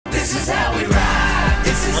This is how we ride.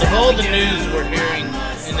 This is Out of how all we the do. news we're hearing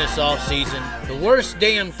in this offseason, the worst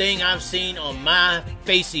damn thing I've seen on my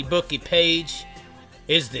Facey Bookie page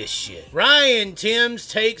is this shit. Ryan Timms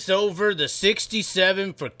takes over the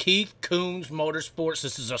 67 for Keith Kunz Motorsports.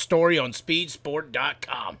 This is a story on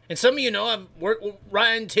speedsport.com. And some of you know I've worked with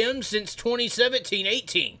Ryan Timms since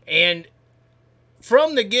 2017-18. And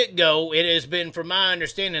from the get-go, it has been, from my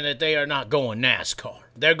understanding, that they are not going NASCAR.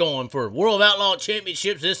 They're going for World of Outlaw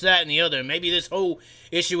Championships, this, that, and the other. And maybe this whole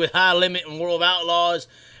issue with High Limit and World of Outlaws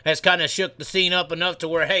has kind of shook the scene up enough to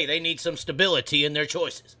where, hey, they need some stability in their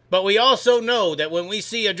choices. But we also know that when we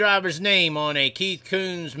see a driver's name on a Keith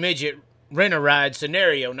Kunz midget rent-a-ride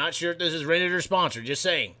scenario, not sure if this is rented or sponsored, just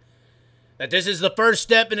saying, that this is the first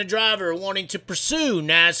step in a driver wanting to pursue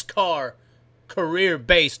NASCAR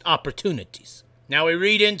career-based opportunities. Now we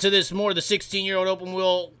read into this more. The 16-year-old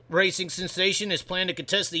open-wheel racing sensation is planned to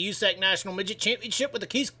contest the USAC National Midget Championship with the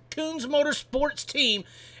Keith Kunz Motorsports team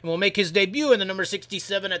and will make his debut in the number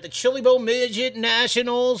 67 at the Chamblee Midget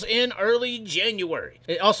Nationals in early January.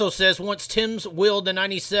 It also says once Timms wheeled the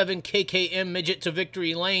 97 KKM midget to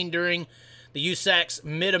victory lane during the USAC's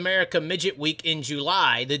Mid-America Midget Week in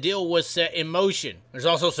July, the deal was set in motion. There's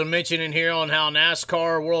also some mention in here on how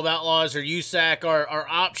NASCAR, World of Outlaws, or USAC are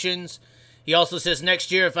options. He also says,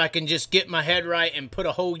 next year, if I can just get my head right and put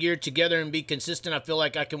a whole year together and be consistent, I feel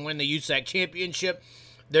like I can win the USAC championship.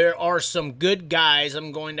 There are some good guys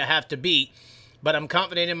I'm going to have to beat, but I'm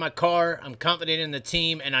confident in my car, I'm confident in the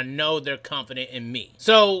team, and I know they're confident in me.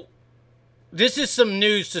 So, this is some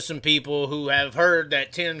news to some people who have heard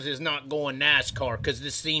that Timms is not going NASCAR, because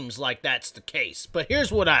this seems like that's the case. But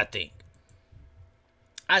here's what I think.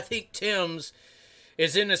 I think Timms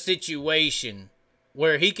is in a situation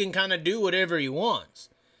where he can kind of do whatever he wants.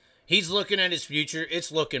 He's looking at his future. It's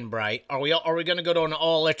looking bright. Are we going to go to an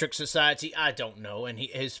all-electric society? I don't know, and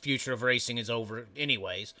his future of racing is over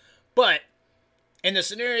anyways. But in the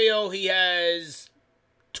scenario, he has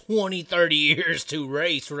 20, 30 years to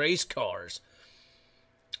race cars.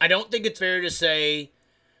 I don't think it's fair to say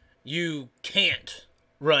you can't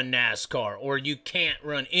run NASCAR or you can't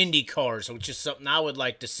run Indy cars, which is something I would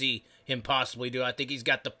like to see him possibly do. I think he's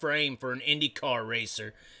got the frame for an IndyCar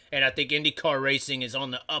racer, and I think IndyCar racing is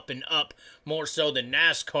on the up and up more so than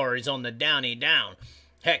NASCAR is on the downy down.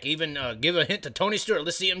 Heck, even give a hint to Tony Stewart.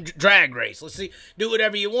 Let's see him drag race. Let's see, do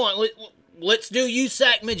whatever you want. Let's do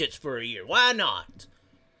USAC midgets for a year. Why not?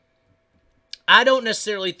 I don't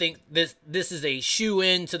necessarily think this is a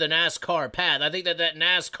shoe-in to the NASCAR path. I think that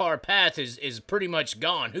NASCAR path is pretty much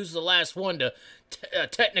gone. Who's the last one to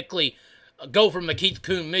technically go from the Keith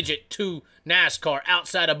Kunz midget to NASCAR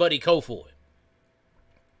outside of Buddy Kofoid?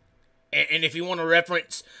 And if you want to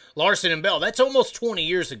reference Larson and Bell, that's almost 20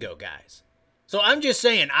 years ago, guys. So I'm just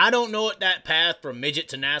saying, I don't know if that path from midget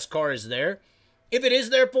to NASCAR is there. If it is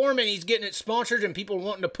there for him and he's getting it sponsored and people are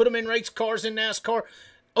wanting to put him in race cars in NASCAR,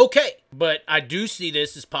 okay. But I do see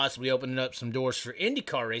this as possibly opening up some doors for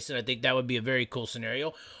IndyCar racing. I think that would be a very cool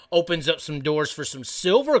scenario. Opens up some doors for some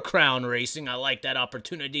Silver Crown racing. I like that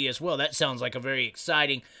opportunity as well. That sounds like a very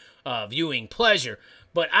exciting viewing pleasure.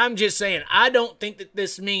 But I'm just saying, I don't think that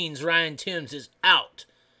this means Ryan Timms is out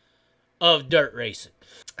of dirt racing.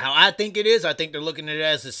 How I think it is, I think they're looking at it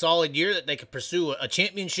as a solid year that they could pursue a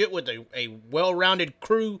championship with a well-rounded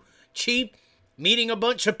crew chief, meeting a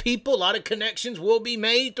bunch of people. A lot of connections will be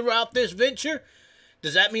made throughout this venture.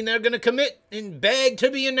 Does that mean they're going to commit and beg to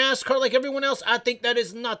be in NASCAR like everyone else? I think that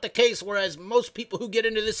is not the case, whereas most people who get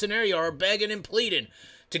into this scenario are begging and pleading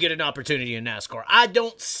to get an opportunity in NASCAR. I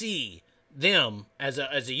don't see them as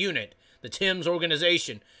a unit, the Timms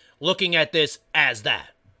organization, looking at this as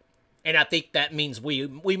that. And I think that means we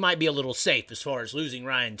might be a little safe as far as losing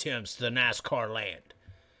Ryan Timms to the NASCAR land.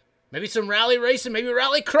 Maybe some rally racing, maybe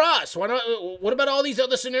rally cross. Why not? What about all these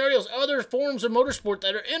other scenarios, other forms of motorsport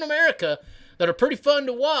that are in America that are pretty fun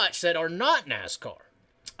to watch that are not NASCAR?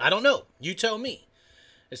 I don't know. You tell me.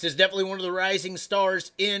 This is definitely one of the rising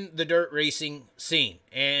stars in the dirt racing scene.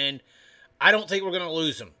 And I don't think we're going to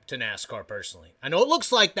lose him to NASCAR personally. I know it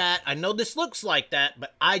looks like that. I know this looks like that,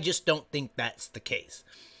 but I just don't think that's the case.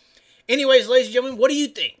 Anyways, ladies and gentlemen, what do you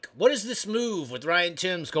think? What does this move with Ryan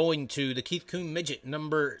Timms going to the Keith Kunz midget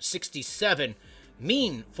number 67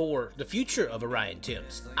 mean for the future of a Ryan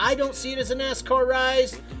Timms? I don't see it as a NASCAR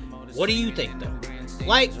rise. What do you think, though?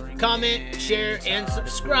 Like, comment, share, and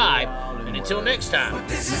subscribe. And until next time.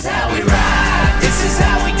 This is how we ride. This is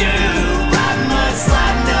how we do.